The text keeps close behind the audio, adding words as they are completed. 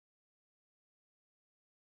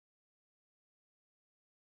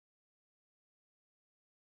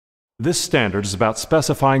This standard is about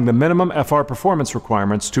specifying the minimum FR performance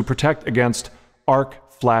requirements to protect against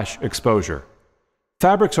arc flash exposure.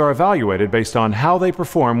 Fabrics are evaluated based on how they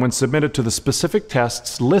perform when submitted to the specific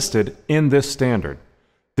tests listed in this standard.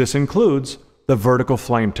 This includes the vertical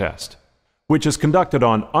flame test, which is conducted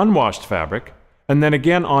on unwashed fabric and then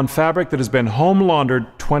again on fabric that has been home laundered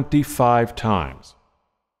 25 times.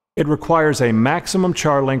 It requires a maximum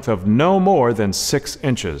char length of no more than 6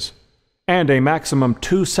 inches and a maximum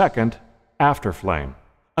 2-second after flame.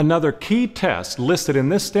 Another key test listed in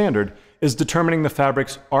this standard is determining the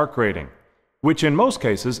fabric's arc rating, which in most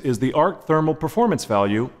cases is the arc thermal performance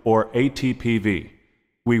value, or ATPV.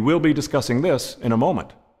 We will be discussing this in a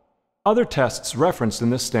moment. Other tests referenced in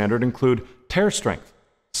this standard include tear strength,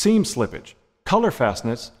 seam slippage, color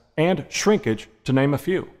fastness, and shrinkage, to name a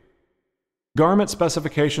few. Garment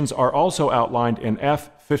specifications are also outlined in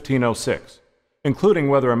F1506, including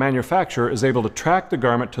whether a manufacturer is able to track the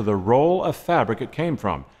garment to the roll of fabric it came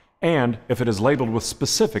from, and if it is labeled with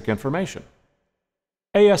specific information.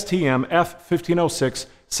 Astm F1506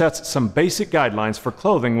 sets some basic guidelines for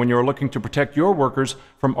clothing when you are looking to protect your workers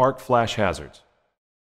from arc flash hazards.